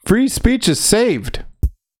Free speech is saved.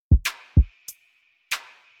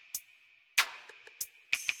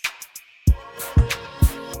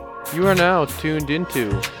 You are now tuned into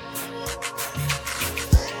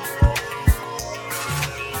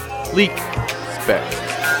Leak Spec.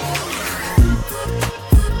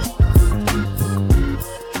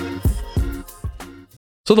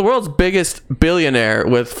 So the world's biggest billionaire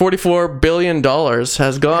with $44 billion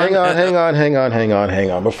has gone... Hang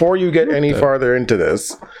on. Before you get any farther into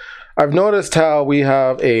this, I've noticed how we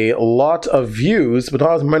have a lot of views, but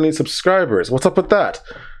not as many subscribers. What's up with that?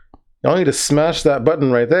 Y'all need to smash that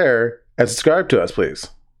button right there and subscribe to us, please.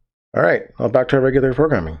 All right, now back to our regular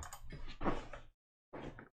programming.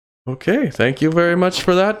 Okay, thank you very much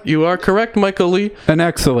for that. You are correct, Michael Lee. An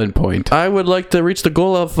excellent point. I would like to reach the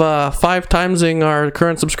goal of 5 timesing our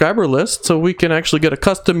current subscriber list so we can actually get a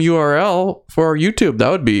custom URL for our YouTube. That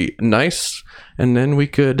would be nice. And then we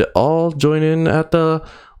could all join in at the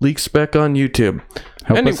Leak Spec on YouTube.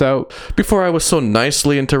 Help us out. Before I was so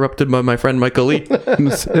nicely interrupted by my friend Michael Lee.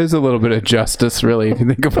 There's a little bit of justice, really, if you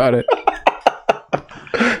think about it.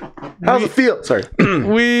 How's it feel? Sorry.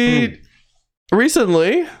 We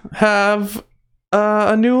recently have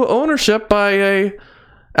a new ownership by a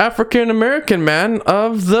African-American man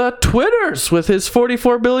of the Twitters with his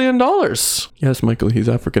 $44 billion. Yes, Michael, he's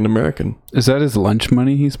African-American. Is that his lunch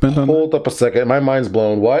money he spent on Hold up a second. My mind's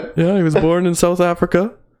blown. What? Yeah, he was born in South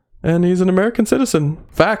Africa, and he's an American citizen.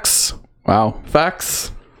 Facts. Wow.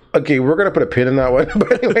 Facts. Okay, we're going to put a pin in that one.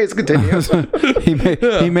 But anyways, continue. he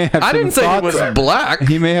may have I some didn't say he thoughts. was black.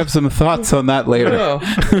 He may have some thoughts on that later. No.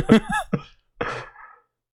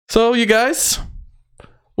 So, you guys,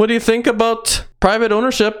 what do you think about private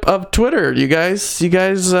ownership of Twitter? You guys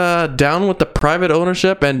down with the private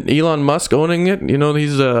ownership and Elon Musk owning it? You know,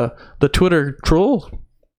 he's the Twitter troll.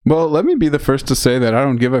 Well, let me be the first to say that I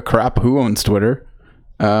don't give a crap who owns Twitter.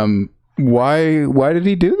 Why did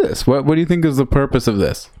he do this? What do you think is the purpose of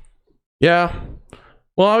this? Yeah.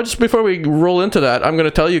 Well, just before we roll into that, I'm going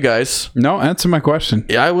to tell you guys. No, answer my question.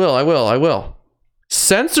 Yeah, I will.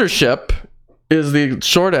 Censorship is the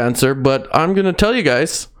short answer, but I'm going to tell you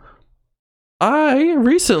guys. I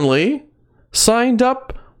recently signed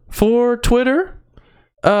up for Twitter.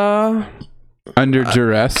 Under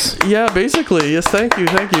duress. Yeah, basically. Yes, thank you.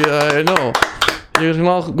 I know. You can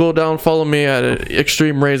all go down, follow me at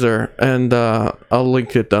Extreme Razor, and I'll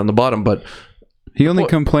link it down the bottom. But he only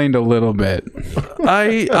complained a little bit.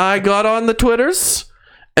 I got on the Twitters,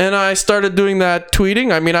 and I started doing that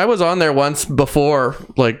tweeting. I mean, I was on there once before,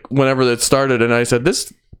 like whenever it started, and I said,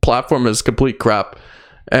 this platform is complete crap.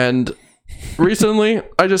 And recently,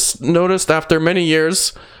 I just noticed after many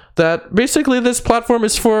years that basically this platform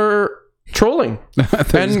is for trolling. I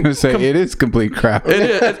was going to say, it is complete crap.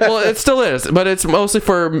 Well, it still is, but it's mostly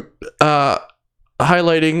for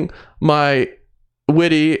highlighting my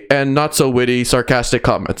witty and not so witty sarcastic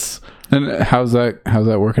comments. And how's that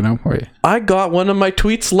working out for you? I got one of my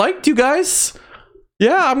tweets liked, you guys.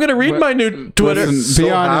 Yeah, I'm gonna read my new Twitter. Listen, So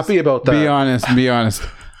happy about that. Be honest.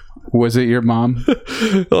 Was it your mom?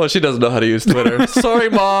 Oh, she doesn't know how to use Twitter. Sorry,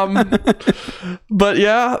 Mom. But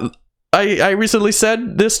yeah, I recently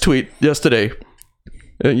said this tweet yesterday.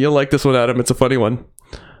 You'll like this one, Adam. It's a funny one.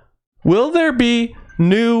 Will there be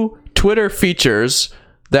new Twitter features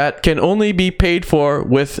that can only be paid for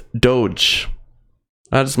with Doge?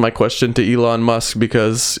 That is my question to Elon Musk,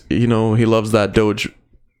 because, you know, he loves that Doge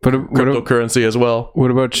cryptocurrency as well.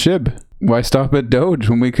 What about SHIB? Why stop at Doge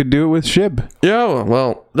when we could do it with SHIB? Yeah,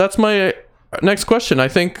 well, that's my next question. I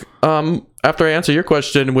think after I answer your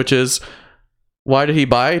question, which is, why did he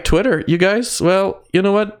buy Twitter, you guys? Well, you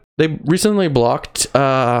know what? They recently blocked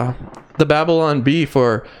the Babylon Bee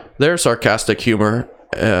for their sarcastic humor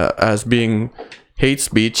as being hate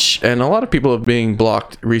speech, and a lot of people have been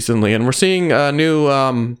blocked recently, and we're seeing a new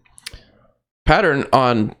pattern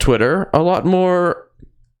on Twitter, a lot more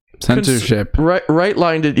censorship,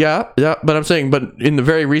 right-lined. Yeah, but I'm saying, but in the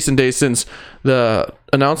very recent days since the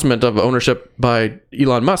announcement of ownership by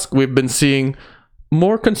Elon Musk, we've been seeing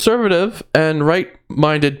more conservative and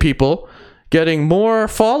right-minded people getting more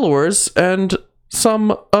followers, and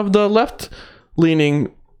some of the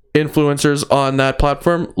left-leaning influencers on that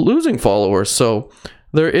platform losing followers. So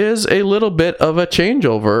there is a little bit of a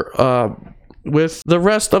changeover with the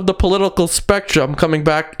rest of the political spectrum coming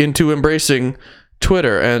back into embracing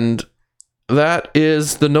Twitter, and that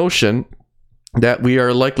is the notion that we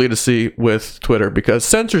are likely to see with Twitter, because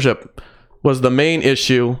censorship was the main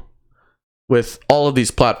issue with all of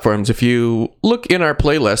these platforms. If you look in our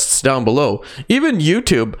playlists down below, even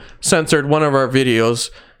YouTube censored one of our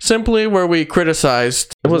videos simply where we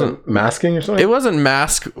criticized. It wasn't masking or something. It wasn't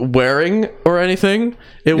mask wearing or anything.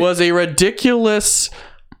 It was a ridiculous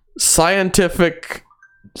scientific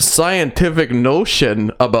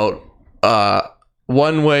notion about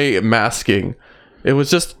one-way masking. It was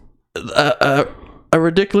just a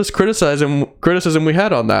ridiculous criticism we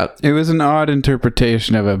had on that. It was an odd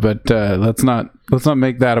interpretation of it, but let's not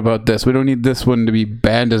make that about this. We don't need this one to be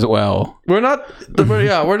banned as well. We're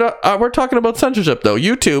talking about censorship though.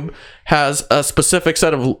 YouTube has a specific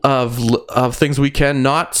set of things we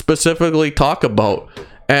cannot specifically talk about,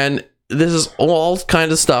 and this is all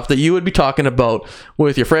kind of stuff that you would be talking about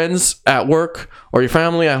with your friends at work or your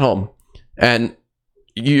family at home, and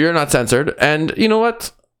you're not censored. And you know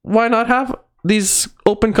what? Why not have these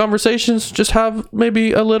open conversations? Just have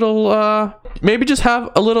maybe a little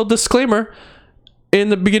disclaimer in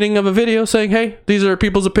the beginning of a video saying, hey, these are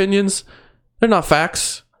people's opinions, they're not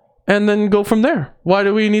facts, and then go from there. Why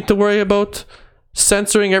do we need to worry about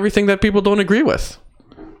censoring everything that people don't agree with?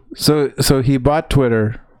 So he bought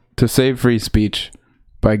Twitter to save free speech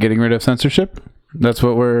by getting rid of censorship? Is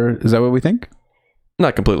that what we think?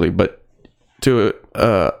 Not completely, but to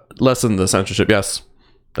lessen the censorship, yes.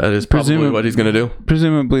 That is probably what he's going to do.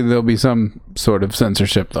 Presumably there'll be some sort of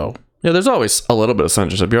censorship, though. Yeah, there's always a little bit of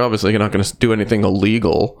censorship. You're obviously not going to do anything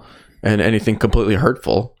illegal and anything completely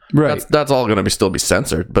hurtful. Right. That's all going to still be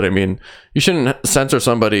censored. But I mean, you shouldn't censor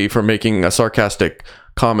somebody for making a sarcastic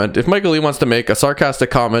comment. If Michael Lee wants to make a sarcastic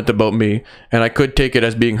comment about me, and I could take it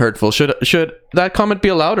as being hurtful, should that comment be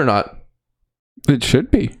allowed or not? It should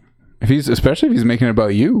be. Especially if he's making it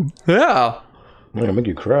about you. Yeah. I'm gonna make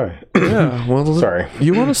you cry. Yeah, well, sorry.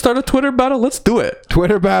 You want to start a Twitter battle? Let's do it.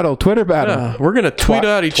 Twitter battle. Yeah, we're gonna tweet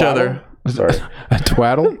at each other. Sorry. A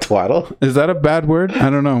twaddle? Twaddle? Is that a bad word? I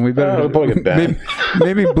don't know. We better we'll probably get banned.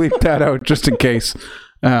 maybe bleep that out just in case.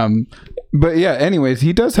 But yeah, anyways,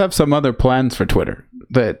 he does have some other plans for Twitter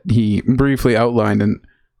that he briefly outlined, and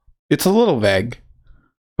it's a little vague.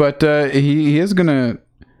 But he is gonna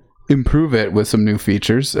improve it with some new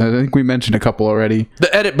features. I think we mentioned a couple already.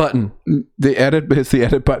 The edit button. Is the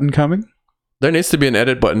edit button coming? There needs to be an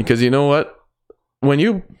edit button, because you know what? When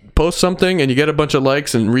you post something and you get a bunch of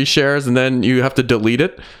likes and reshares, and then you have to delete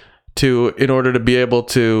it in order to be able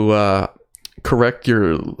to correct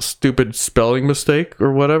your stupid spelling mistake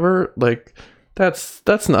or whatever, like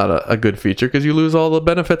that's not a good feature, because you lose all the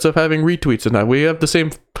benefits of having retweets and that. We have the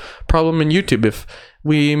same problem in YouTube. If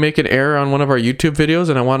we make an error on one of our YouTube videos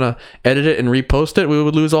and I want to edit it and repost it, we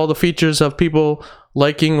would lose all the features of people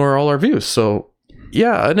liking or all our views. So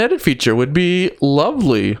yeah, an edit feature would be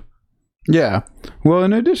lovely. Yeah. Well,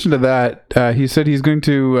 in addition to that, he said he's going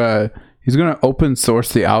to open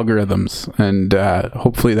source the algorithms, and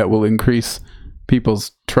hopefully that will increase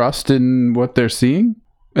people's trust in what they're seeing.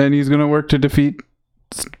 And he's going to work to defeat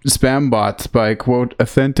spam bots by, quote,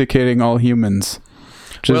 authenticating all humans.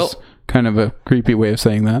 Which is kind of a creepy way of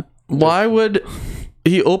saying that. Why would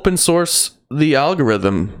he open source the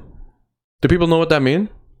algorithm? Do people know what that means?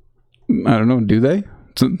 I don't know. Do they?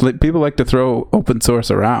 People like to throw open source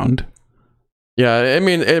around. Yeah, I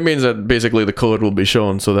mean, it means that basically the code will be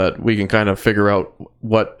shown so that we can kind of figure out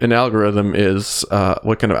what an algorithm is,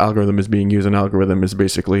 what kind of algorithm is being used. An algorithm is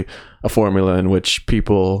basically a formula in which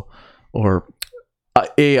people or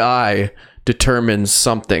AI determines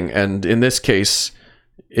something. And in this case,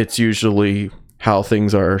 it's usually how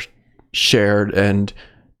things are shared and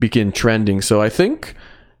begin trending. So I think...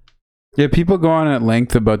 Yeah, people go on at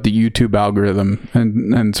length about the YouTube algorithm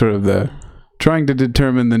and sort of the... trying to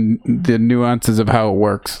determine the nuances of how it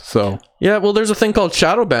works. So yeah, well, there's a thing called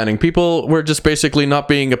shadow banning. People were just basically not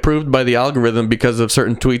being approved by the algorithm because of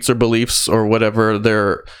certain tweets or beliefs or whatever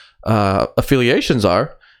their affiliations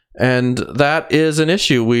are, and that is an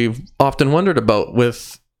issue we've often wondered about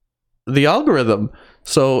with the algorithm.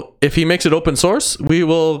 So if he makes it open source, we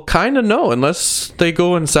will kind of know, unless they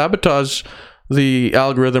go and sabotage the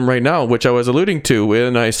algorithm right now, which I was alluding to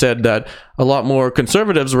when I said that a lot more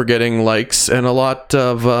conservatives were getting likes and a lot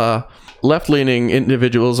of left-leaning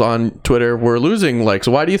individuals on Twitter were losing likes.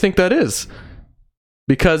 Why do you think that is?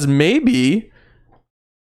 Because maybe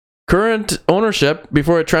current ownership,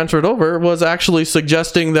 before it transferred over, was actually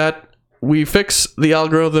suggesting that we fix the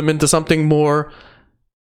algorithm into something more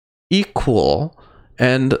equal,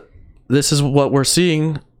 and this is what we're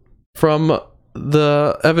seeing from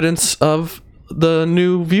the evidence of the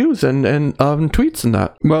new views and tweets and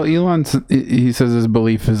that. Well, he says his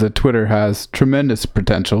belief is that Twitter has tremendous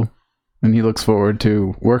potential, and he looks forward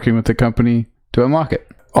to working with the company to unlock it.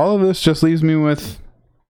 All of this just leaves me with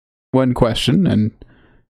one question, and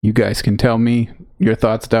you guys can tell me your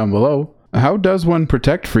thoughts down below. How does one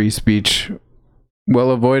protect free speech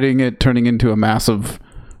while avoiding it turning into a massive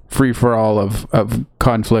free-for-all of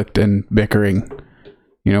conflict and bickering.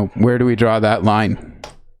 You know, where do we draw that line?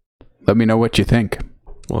 Let me know what you think.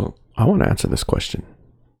 Well, I want to answer this question.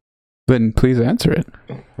 Then please answer it.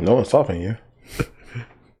 No one's stopping you.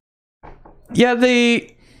 Yeah,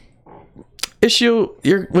 the issue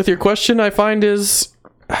with your question, I find, is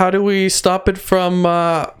how do we stop it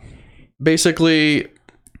from basically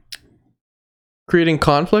creating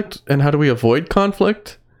conflict, and how do we avoid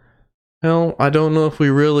conflict? Well, I don't know if we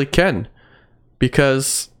really can,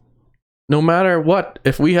 because no matter what,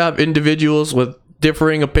 if we have individuals with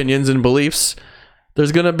differing opinions and beliefs,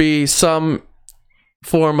 there's going to be some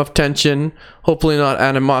form of tension, hopefully not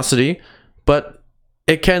animosity, but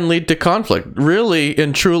it can lead to conflict. Really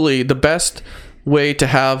and truly, the best way to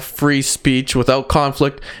have free speech without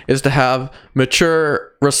conflict is to have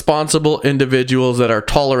mature, responsible individuals that are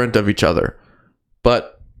tolerant of each other.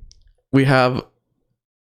 But we have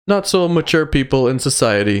not so mature people in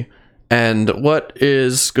society, and what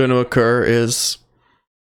is going to occur is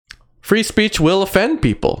free speech will offend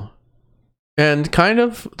people. And kind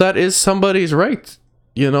of that is somebody's right,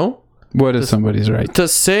 you know? What is somebody's right? To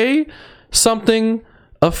say something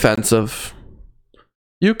offensive.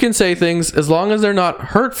 You can say things as long as they're not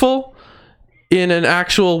hurtful in an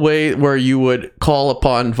actual way where you would call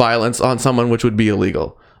upon violence on someone, which would be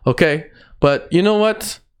illegal. Okay? But you know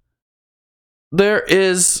what? There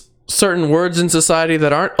is certain words in society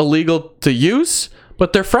that aren't illegal to use,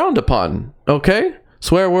 but they're frowned upon. Okay?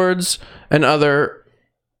 Swear words and other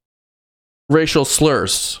racial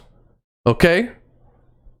slurs. Okay?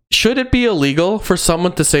 Should it be illegal for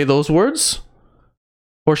someone to say those words?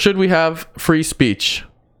 Or should we have free speech?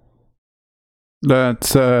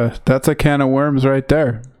 That's a can of worms right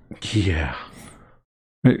there. Yeah.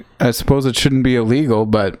 I suppose it shouldn't be illegal,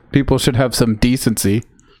 but people should have some decency.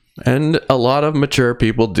 And a lot of mature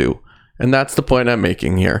people do. And that's the point I'm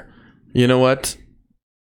making here. You know what?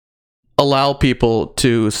 Allow people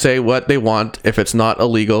to say what they want if it's not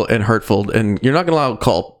illegal and hurtful. And you're not going to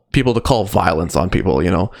allow people to call violence on people,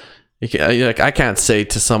 you know? I can't say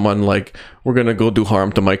to someone, like, we're going to go do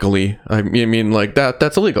harm to Michael Lee. I mean, like,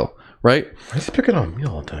 that's illegal, right? Why is he picking on me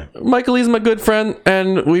all the time? Michael Lee's my good friend,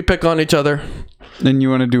 and we pick on each other. And you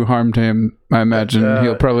want to do harm to him, I imagine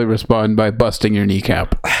he'll probably respond by busting your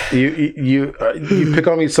kneecap. You pick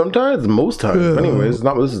on me sometimes, most times. Anyways, it's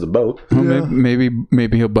not what this is about. Well,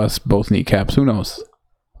 maybe he'll bust both kneecaps. Who knows?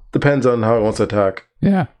 Depends on how he wants to attack.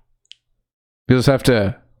 Yeah. You just have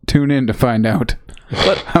to tune in to find out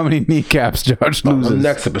how many kneecaps Josh loses. The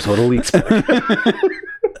next episode of Leaks.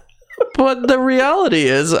 But the reality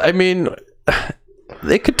is, I mean,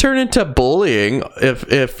 it could turn into bullying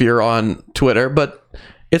if you're on Twitter, but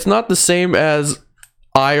it's not the same as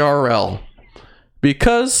IRL.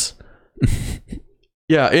 Because,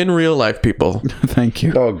 yeah, in real life, people. Thank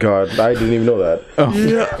you. Oh, God. I didn't even know that. Oh.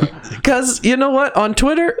 Yeah. Because, you know what? On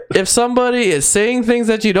Twitter, if somebody is saying things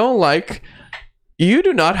that you don't like, you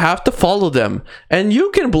do not have to follow them. And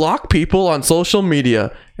you can block people on social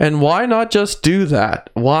media. And why not just do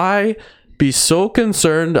that? Why be so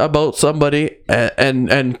concerned about somebody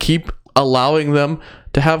and keep allowing them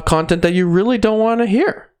to have content that you really don't want to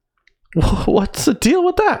hear? What's the deal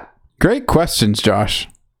with that? Great questions, Josh.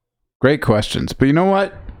 Great questions. But you know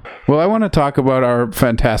what? Well, I want to talk about our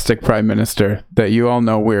fantastic Prime Minister that you all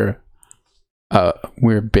know we're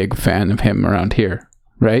a big fan of him around here,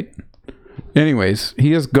 right? Anyways,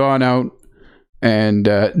 he has gone out and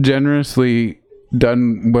generously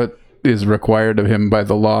done what is required of him by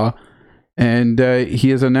the law, and he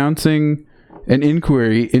is announcing an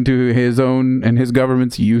inquiry into his own and his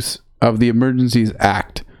government's use of the Emergencies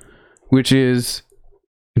Act, which is,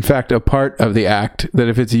 in fact, a part of the act that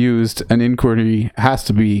if it's used, an inquiry has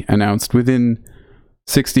to be announced within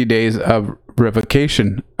 60 days of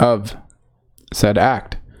revocation of said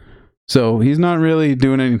act. So he's not really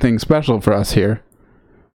doing anything special for us here.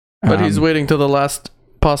 But he's waiting till the last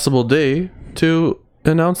possible day to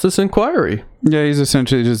announce this inquiry. Yeah, he's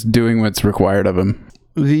essentially just doing what's required of him.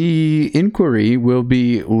 The inquiry will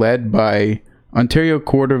be led by Ontario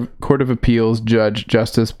Court of Appeals Judge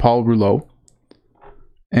Justice Paul Rouleau.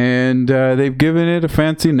 And they've given it a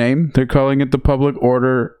fancy name. They're calling it the Public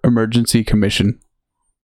Order Emergency Commission.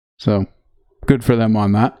 So, good for them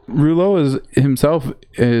on that. Rouleau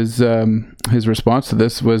his response to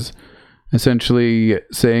this was essentially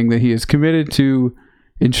saying that he is committed to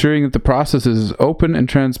ensuring that the process is as open and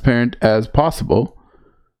transparent as possible,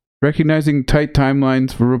 recognizing tight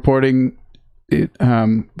timelines for reporting for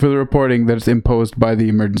the reporting that is imposed by the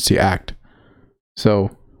Emergency Act.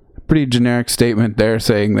 So, pretty generic statement there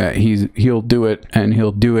saying that he'll do it and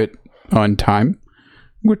he'll do it on time.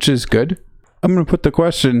 which is good. I'm going to put the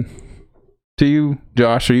question to you,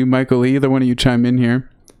 Josh, or you, Michael. Either one of you chime in here.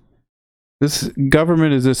 This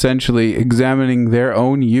government is essentially examining their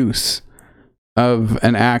own use of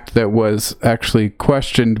an act that was actually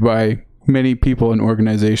questioned by many people and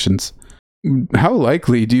organizations. How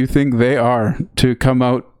likely do you think they are to come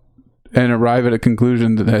out and arrive at a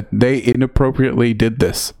conclusion that they inappropriately did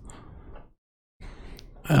this?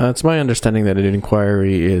 It's my understanding that an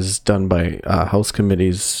inquiry is done by House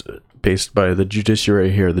committees based by the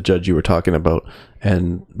judiciary here, the judge you were talking about,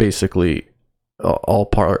 and basically all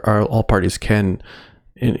parties can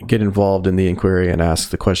get involved in the inquiry and ask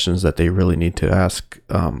the questions that they really need to ask.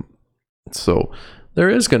 So there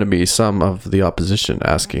is going to be some of the opposition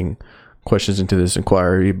asking questions into this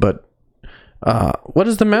inquiry, but what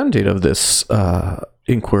is the mandate of this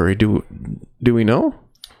inquiry? Do we know?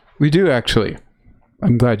 We do, actually.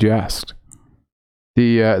 I'm glad you asked.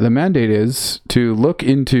 The mandate is to look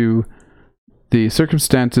into the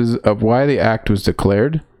circumstances of why the act was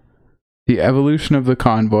declared, the evolution of the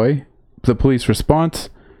convoy, the police response,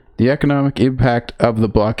 the economic impact of the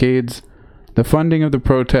blockades, the funding of the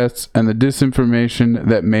protests, and the disinformation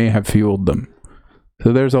that may have fueled them.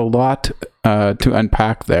 So there's a lot to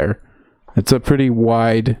unpack there. It's a pretty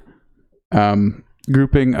wide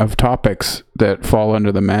grouping of topics that fall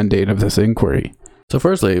under the mandate of this inquiry. So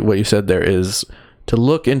firstly, what you said there is to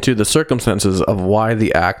look into the circumstances of why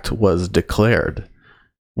the act was declared.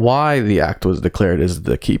 Why the act was declared is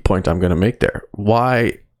the key point I'm going to make there.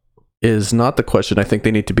 Why is not the question I think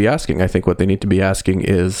they need to be asking. I think what they need to be asking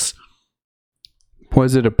is,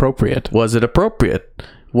 was it appropriate? Was it appropriate?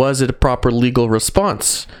 Was it a proper legal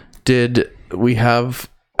response? Did we have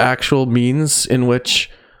actual means in which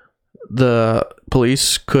the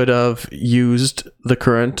police could have used the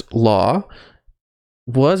current law?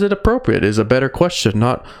 Was it appropriate is a better question,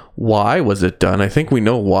 not why was it done. I think we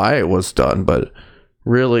know why it was done, but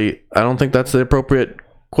really, I don't think that's the appropriate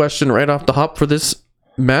question right off the hop for this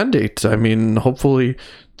mandate. I mean, hopefully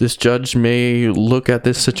this judge may look at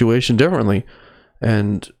this situation differently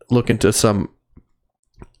and look into some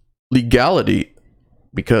legality,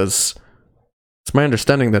 because it's my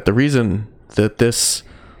understanding that the reason that this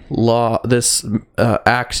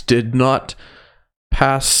act did not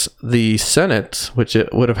pass the Senate, which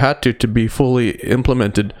it would have had to be fully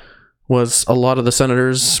implemented, was a lot of the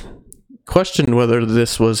senators questioned whether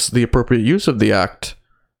this was the appropriate use of the act.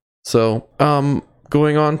 So,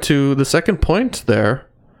 going on to the second point there,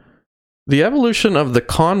 the evolution of the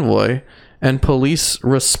convoy and police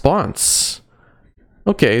response.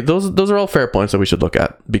 Okay, those are all fair points that we should look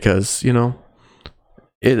at, because, you know,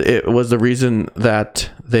 it was the reason that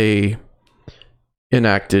they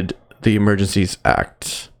enacted the Emergencies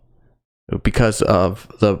Act, because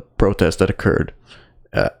of the protest that occurred.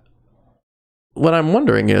 What I'm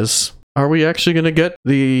wondering is, are we actually going to get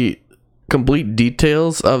the complete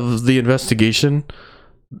details of the investigation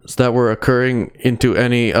that were occurring into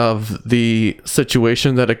any of the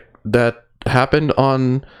situation that happened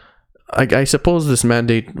on? I suppose this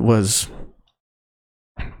mandate was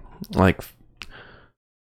like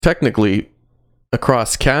technically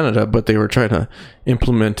across Canada, but they were trying to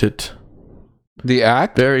implement it. The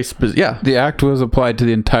act? Yeah. The act was applied to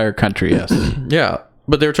the entire country, yes. Yeah,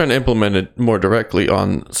 but they were trying to implement it more directly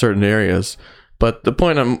on certain areas. But the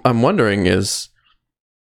point I'm wondering is,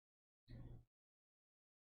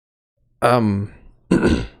 the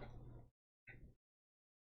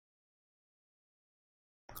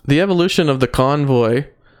evolution of the convoy,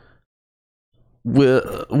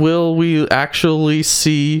 will we actually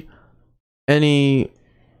see any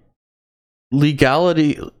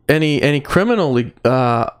legality, any criminality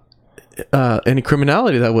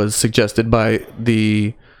that was suggested by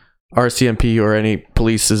the RCMP or any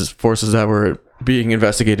police's forces that were being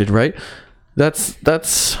investigated, right?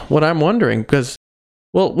 That's what I'm wondering, because,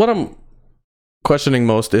 well, what I'm questioning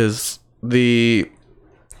most is the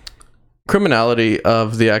criminality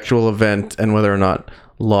of the actual event and whether or not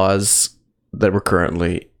laws that were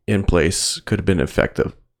currently in place could have been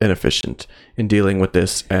effective and efficient in dealing with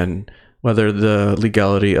this, and whether the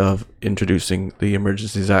legality of introducing the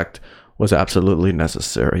Emergencies Act was absolutely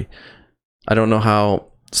necessary. I don't know how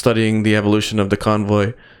studying the evolution of the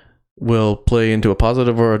convoy will play into a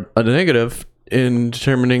positive or a negative in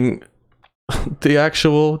determining the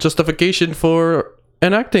actual justification for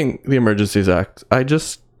enacting the Emergencies Act. I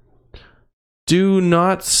just do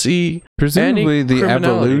not see presumably the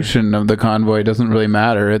evolution of the convoy doesn't really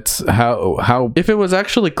matter. It's how if it was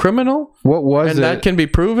actually criminal, what was and it, that can be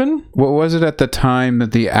proven. What was it at the time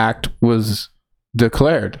that the act was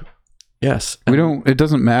declared? Yes, it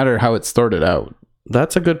doesn't matter how it started out.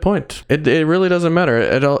 That's a good point. It really doesn't matter.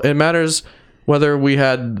 It matters whether we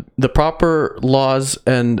had the proper laws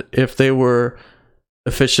and if they were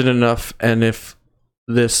efficient enough and if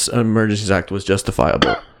this Emergencies Act was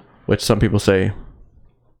justifiable, which some people say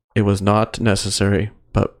it was not necessary,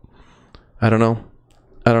 but I don't know.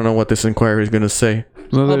 I don't know what this inquiry is going to say.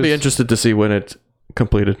 Well, I'll be interested to see when it's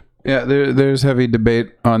completed. Yeah, there's heavy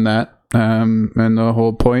debate on that. And the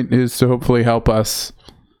whole point is to hopefully help us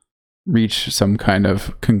reach some kind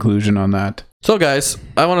of conclusion on that. So, guys,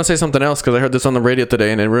 I want to say something else because I heard this on the radio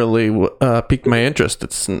today and it really piqued my interest.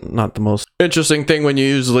 It's not the most interesting thing when you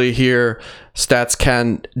usually hear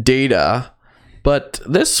StatsCan data. But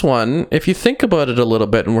this one, if you think about it a little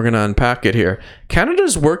bit, and we're going to unpack it here,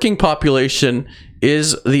 Canada's working population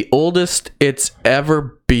is the oldest it's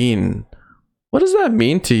ever been. What does that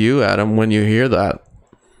mean to you, Adam, when you hear that?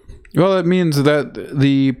 Well, it means that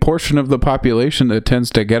the portion of the population that tends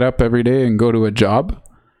to get up every day and go to a job,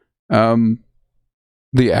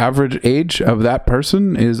 the average age of that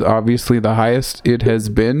person is obviously the highest it has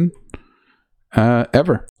been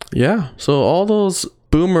ever. Yeah. So all those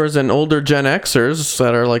boomers and older Gen Xers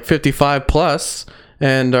that are like 55 plus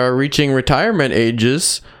and are reaching retirement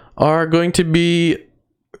ages are going to be,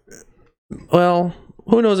 well,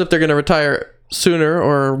 who knows if they're going to retire sooner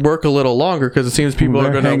or work a little longer, because it seems people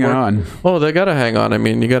are going to hang on. Oh, they got to hang on. I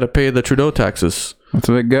mean, you got to pay the Trudeau taxes.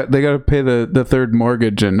 So they got to pay the third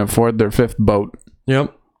mortgage and afford their fifth boat.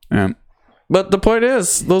 Yep. Yeah. But the point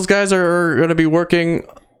is, those guys are going to be working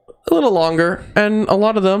a little longer, and a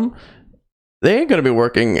lot of them, they ain't going to be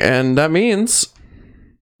working, and that means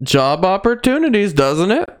job opportunities,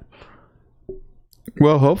 doesn't it?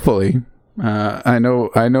 Well, hopefully. I know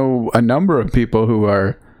a number of people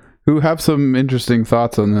who have some interesting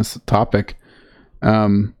thoughts on this topic.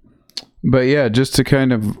 But yeah, just to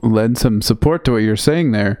kind of lend some support to what you're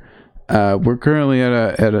saying there, we're currently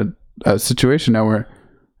at a situation now where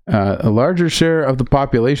a larger share of the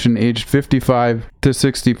population aged 55 to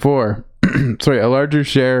 64, a larger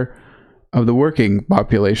share of the working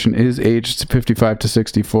population is aged 55 to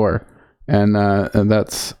 64. And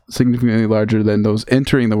that's significantly larger than those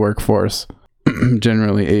entering the workforce,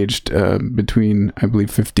 generally aged between, I believe,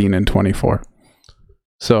 15 and 24.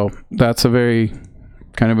 So that's a very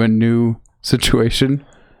kind of a new situation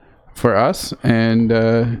for us. And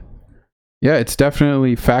yeah, it's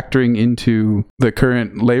definitely factoring into the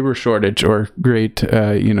current labor shortage or great,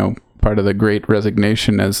 part of the great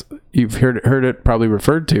resignation, as you've heard it probably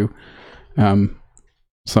referred to.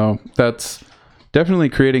 So that's definitely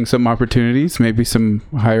creating some opportunities, maybe some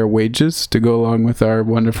higher wages to go along with our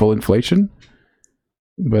wonderful inflation.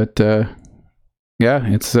 But yeah,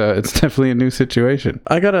 it's definitely a new situation.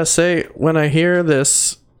 I gotta say, when I hear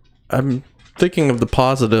this, I'm thinking of the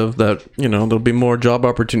positive that, there'll be more job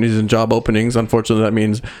opportunities and job openings. Unfortunately, that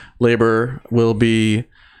means labor will be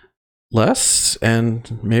less,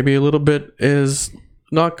 and maybe a little bit is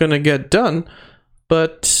not going to get done.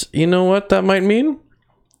 But you know what that might mean?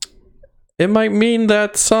 It might mean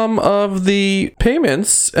that some of the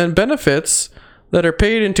payments and benefits that are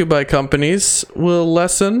paid into by companies will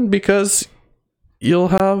lessen because you'll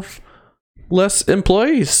have less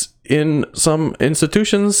employees in some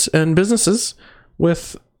institutions and businesses,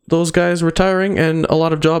 with those guys retiring and a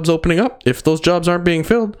lot of jobs opening up. If those jobs aren't being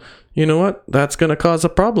filled, you know what? That's going to cause a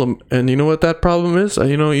problem. And you know what that problem is?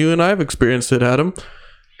 You and I have experienced it, Adam.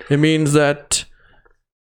 It means that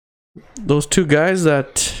those two guys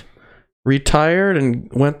that retired and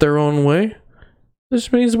went their own way,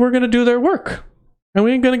 this means we're going to do their work and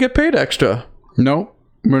we ain't going to get paid extra. No,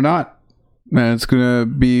 we're not. And it's going to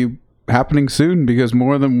be happening soon because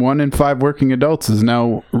more than 1 in 5 working adults is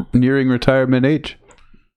now nearing retirement age.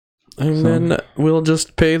 And then we'll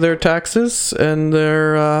just pay their taxes and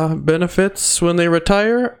their benefits when they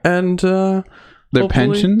retire, and their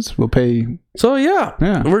pensions will pay. So yeah,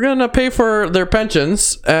 we're gonna pay for their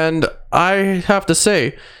pensions. And I have to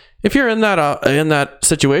say, if you're in that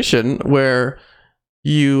situation where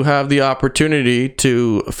you have the opportunity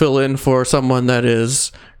to fill in for someone that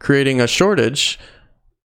is creating a shortage,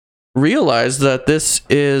 realize that this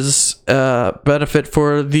is a benefit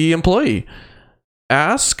for the employee.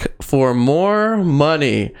 Ask for more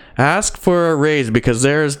money. Ask for a raise, because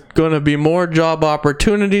there's going to be more job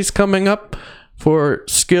opportunities coming up for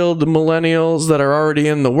skilled millennials that are already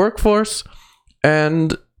in the workforce,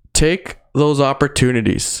 and take those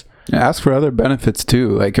opportunities. Ask for other benefits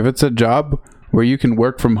too. Like if it's a job where you can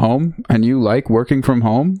work from home and you like working from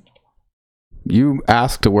home, you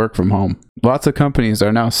ask to work from home. Lots of companies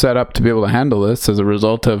are now set up to be able to handle this as a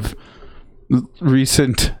result of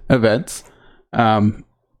recent events.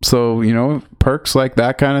 So, you know, perks like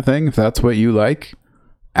that kind of thing, if that's what you like,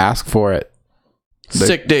 ask for it.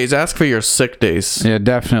 Sick days. Ask for your sick days. Yeah,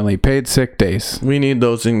 definitely. Paid sick days. We need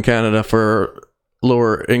those in Canada for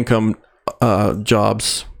lower income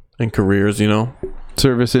jobs and careers, you know?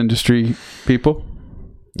 Service industry people,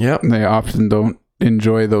 Yep. they often don't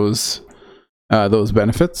enjoy those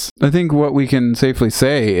benefits. I think what we can safely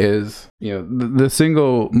say is, you know, the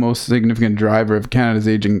single most significant driver of Canada's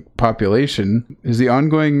aging population is the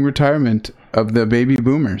ongoing retirement of the baby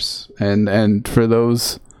boomers. And for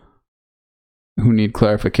those who need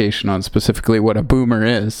clarification on specifically what a boomer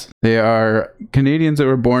is, they are Canadians that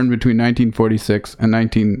were born between 1946 and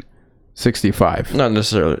 1965. Not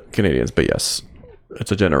necessarily Canadians, but yes.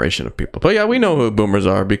 It's a generation of people. But yeah, we know who boomers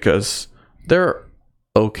are because they're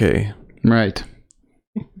okay. Right.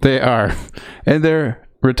 They are. And their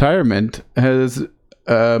retirement has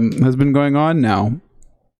been going on now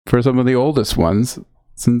for some of the oldest ones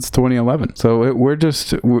since 2011. So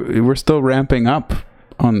we're still ramping up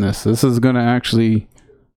on this. This is going to actually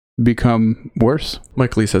become worse.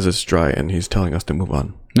 Mike Lee says it's dry and he's telling us to move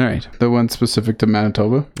on. All right. The one specific to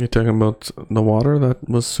Manitoba. You're talking about the water that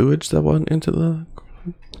was sewage that went into the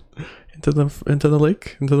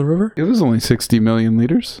lake, into the river? It was only 60 million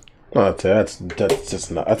liters. Oh, that's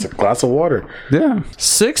just not. That's a glass of water. Yeah.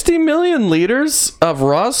 60 million liters of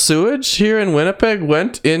raw sewage here in Winnipeg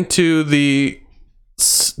went into the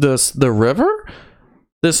river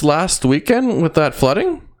this last weekend with that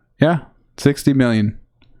flooding? Yeah. 60 million.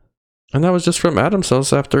 And that was just from Adam's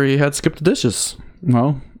house after he had skipped the dishes.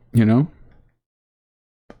 Well, you know.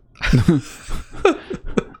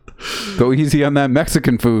 Go easy on that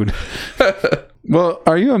Mexican food. Well,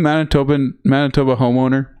 are you a Manitoba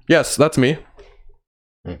homeowner? Yes, that's me.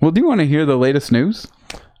 Well, do you want to hear the latest news?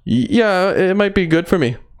 Yeah, it might be good for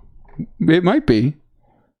me. It might be.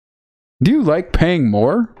 Do you like paying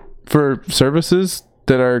more for services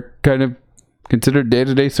that are kind of considered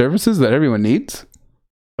day-to-day services that everyone needs?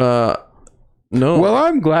 No. Well,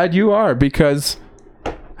 I'm glad you are, because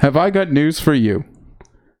have I got news for you?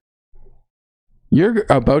 You're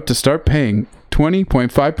about to start paying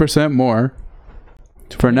 20.5% more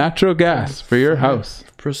for natural gas for your house.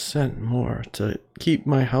 % more to keep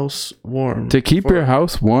my house warm. To keep your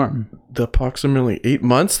house warm. The approximately 8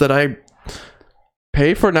 months that I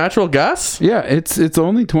pay for natural gas? Yeah, it's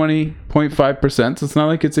only 20.5%, so it's not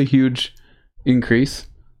like it's a huge increase.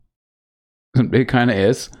 It kind of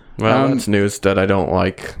is. Well, that's news that I don't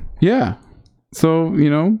like. Yeah. So, you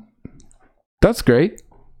know, that's great.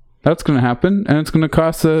 That's going to happen, and it's going to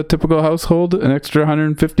cost a typical household an extra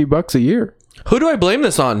 $150 a year. Who do I blame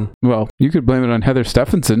this on? Well, you could blame it on Heather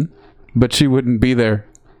Stephenson, but she wouldn't be there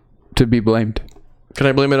to be blamed. Can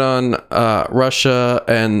I blame it on Russia,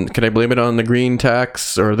 and can I blame it on the green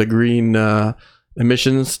tax or the green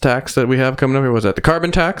emissions tax that we have coming up here? Was that the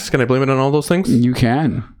carbon tax? Can I blame it on all those things? You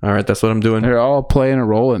can. All right, that's what I'm doing. They're all playing a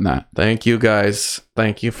role in that. Thank you, guys.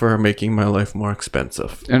 Thank you for making my life more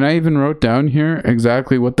expensive. And I even wrote down here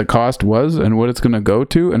exactly what the cost was and what it's going to go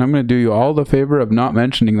to. And I'm going to do you all the favor of not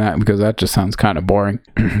mentioning that, because that just sounds kind of boring.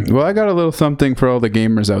 Well, I got a little something for all the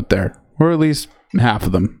gamers out there, or at least half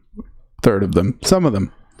of them, third of them, some of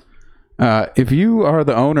them. If you are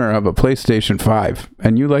the owner of a PlayStation 5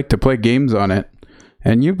 and you like to play games on it,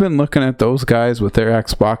 and you've been looking at those guys with their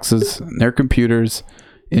Xboxes and their computers,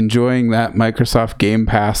 enjoying that Microsoft Game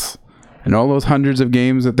Pass and all those hundreds of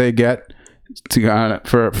games that they get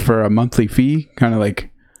for a monthly fee, kind of like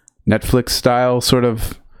Netflix style sort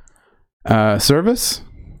of service.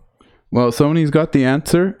 Well, Sony's got the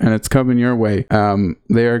answer, and it's coming your way.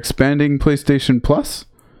 They are expanding PlayStation Plus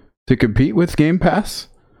to compete with Game Pass,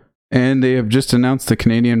 and they have just announced the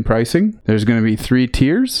Canadian pricing. There's going to be 3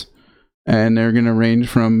 tiers. And they're going to range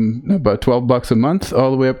from about $12 a month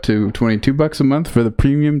all the way up to $22 a month for the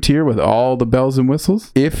premium tier with all the bells and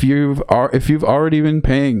whistles. If you've already been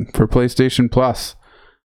paying for PlayStation Plus,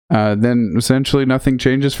 then essentially nothing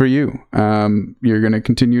changes for you. You're going to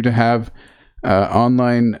continue to have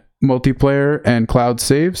online multiplayer and cloud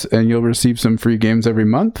saves, and you'll receive some free games every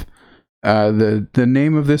month. The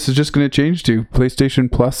name of this is just going to change to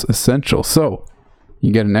PlayStation Plus Essential. So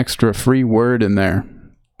you get an extra free word in there.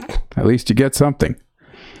 At least you get something.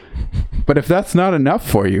 But if that's not enough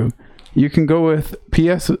for you, you can go with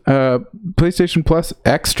PlayStation Plus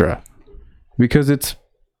Extra, because it's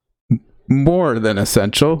more than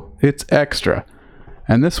essential. It's extra.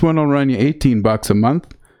 And this one will run you $18 a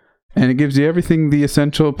month, and it gives you everything the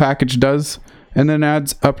essential package does, and then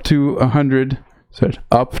adds up to as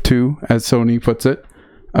Sony puts it,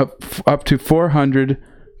 up to 400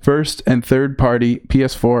 first and third party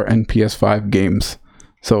PS4 and PS5 games.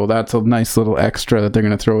 So that's a nice little extra that they're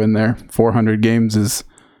going to throw in there. 400 games is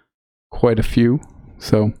quite a few.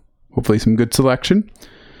 So hopefully some good selection.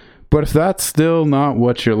 But if that's still not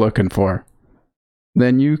what you're looking for,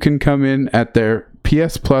 then you can come in at their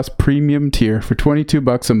PS Plus premium tier for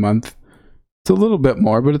 $22 a month. It's a little bit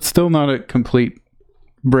more, but it's still not a complete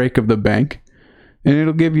break of the bank. And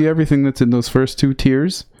it'll give you everything that's in those first 2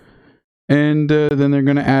 tiers. And then they're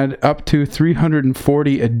going to add up to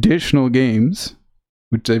 340 additional games,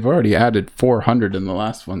 which they've already added 400 in the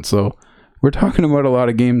last one. So we're talking about a lot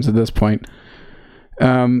of games at this point.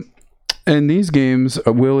 And these games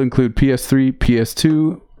will include PS3,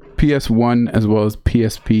 PS2, PS1, as well as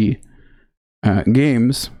PSP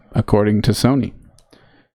games, according to Sony.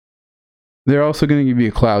 They're also going to give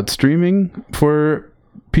you cloud streaming for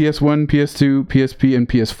PS1, PS2, PSP, and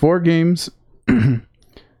PS4 games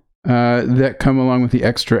that come along with the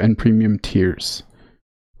extra and premium tiers.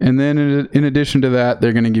 And then in addition to that,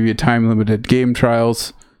 they're going to give you time-limited game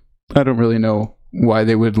trials. I don't really know why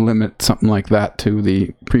they would limit something like that to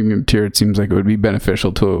the premium tier. It seems like it would be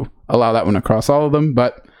beneficial to allow that one across all of them,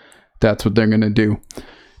 but that's what they're going to do.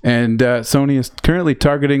 And Sony is currently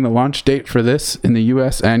targeting the launch date for this in the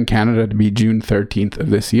US and Canada to be June 13th of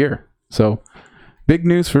this year. So big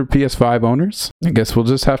news for PS5 owners. I guess we'll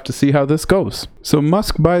just have to see how this goes. So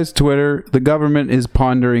Musk buys Twitter, the government is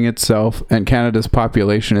pondering itself, and Canada's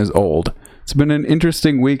population is old. It's been an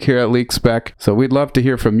interesting week here at LeakSpec, so we'd love to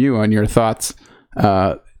hear from you on your thoughts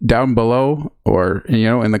down below or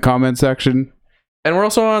in the comment section. And we're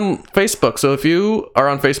also on Facebook, so if you are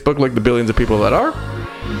on Facebook like the billions of people that are,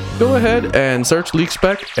 go ahead and search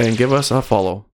LeakSpec and give us a follow.